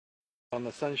On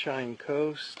the Sunshine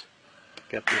Coast,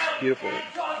 got this beautiful.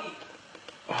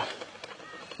 Oh,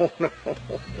 oh no!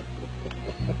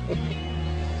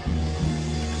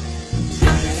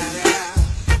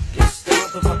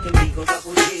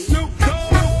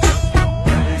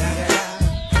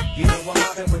 You know I'm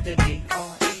mobbing with the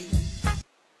D.R.E.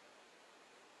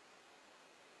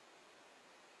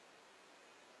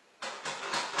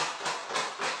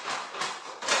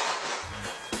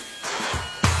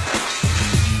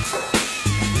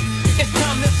 It's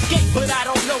time to escape, but I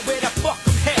don't know where the fuck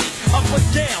I'm headed. Up or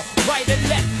down, right or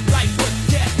left, life or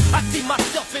death. I see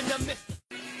myself in the midst.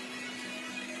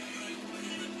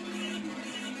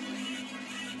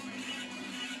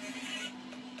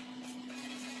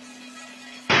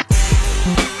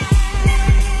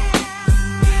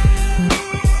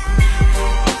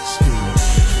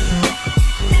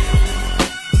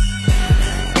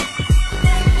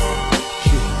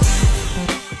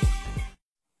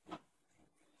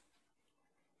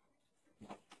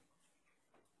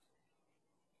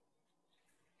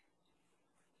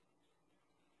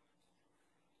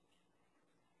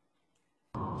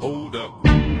 Hold up.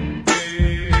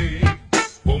 Hey,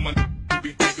 well, my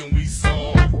be thinking we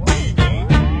soft. We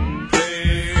gon'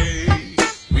 play.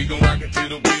 We gon' rock it till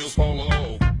the wheels fall off.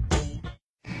 Hold up.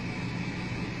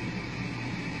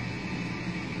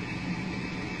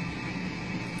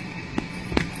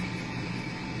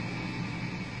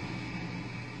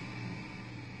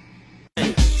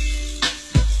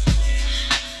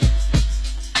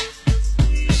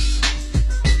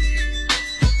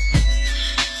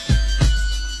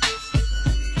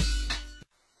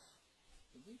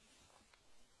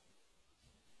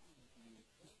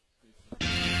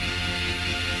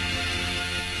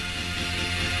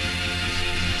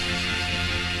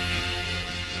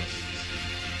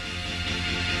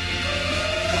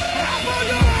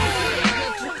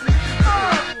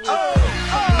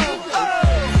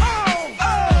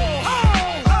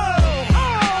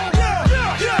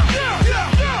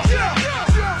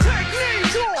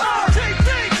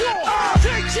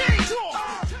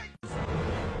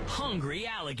 Hungry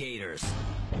alligators.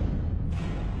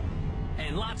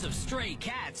 And lots of stray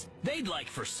cats they'd like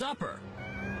for supper.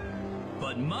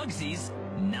 But Mugsy's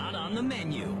not on the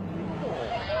menu.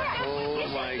 Oh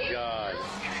my God!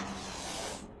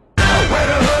 Where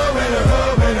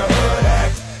the hood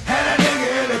at? Had a nigga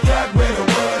in the cut where the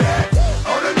wood at?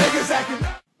 All the niggas acting.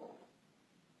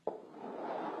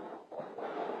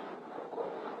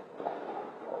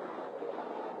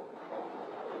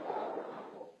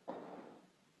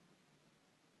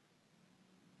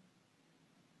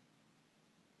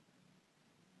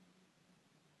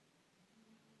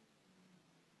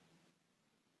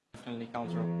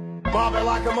 Bobbing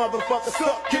like a motherfucker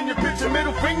suck. Can you picture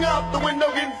middle finger up the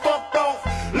window getting fucked off?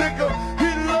 Liquor, he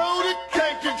loaded,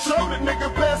 can't control it.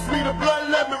 Nigga, pass me the blood,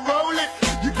 let me roll it.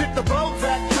 You get the bow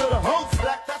back to the whole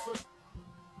stack. That's what.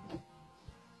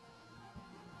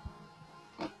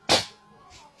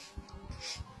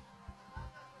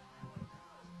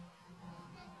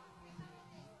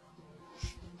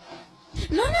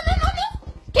 No, no, no, no, no.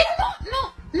 Quiero no,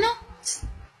 no,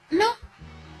 no,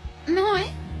 no, no,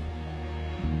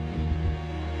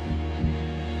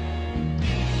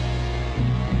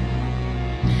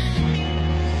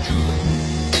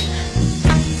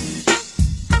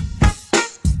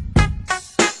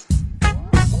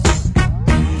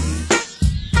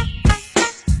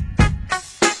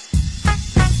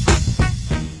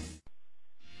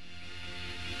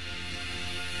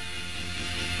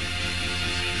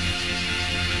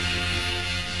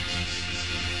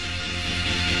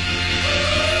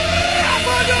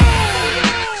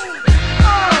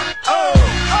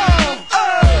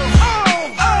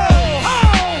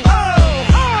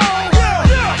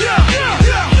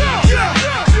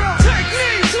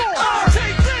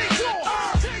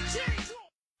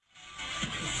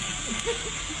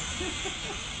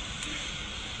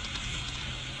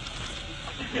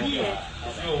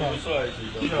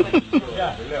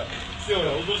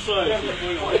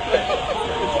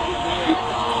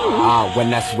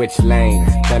 When I switch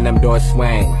lanes, then them doors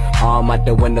swing. Arm out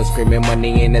the window screaming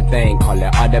money ain't a thing. Call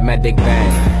it automatic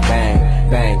bang, bang,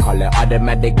 bang. Call it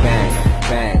automatic bang,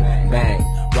 bang,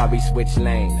 bang. Robbie switch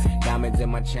lanes, diamonds in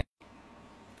my chain.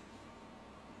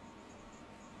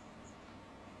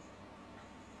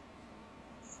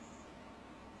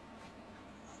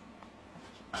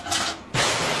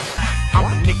 I'm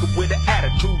a nigga with an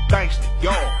attitude, thanks to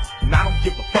y'all. And I don't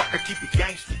give a fuck, I keep it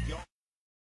gangster, y'all.